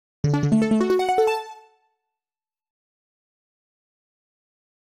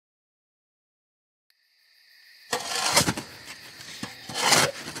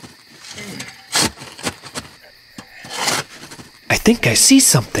think I see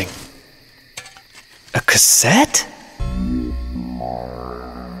something. A cassette?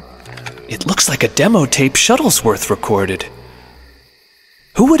 It looks like a demo tape Shuttlesworth recorded.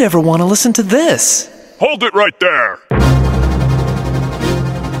 Who would ever want to listen to this? Hold it right there!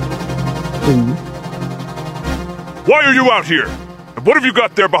 Why are you out here? And what have you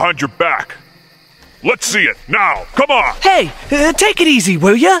got there behind your back? Let's see it, now, come on! Hey, take it easy,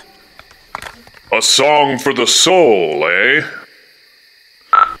 will ya? A song for the soul, eh?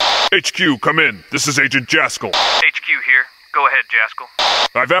 HQ, come in. This is Agent Jaskell. HQ here. Go ahead, Jaskell.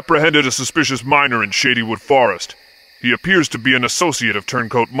 I've apprehended a suspicious miner in Shadywood Forest. He appears to be an associate of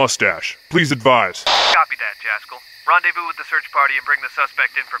Turncoat Mustache. Please advise. Copy that, Jaskell. Rendezvous with the search party and bring the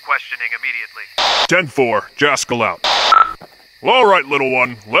suspect in for questioning immediately. 10-4, Jaskell out. Well, all right, little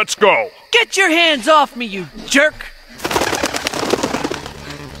one, let's go. Get your hands off me, you jerk!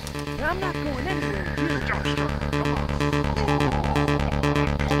 I'm not going anywhere.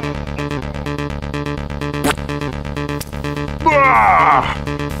 Ah!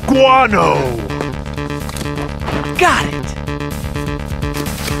 Guano! Got it!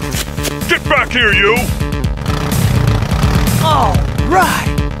 Get back here, you! All right!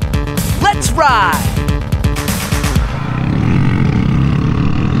 Let's ride!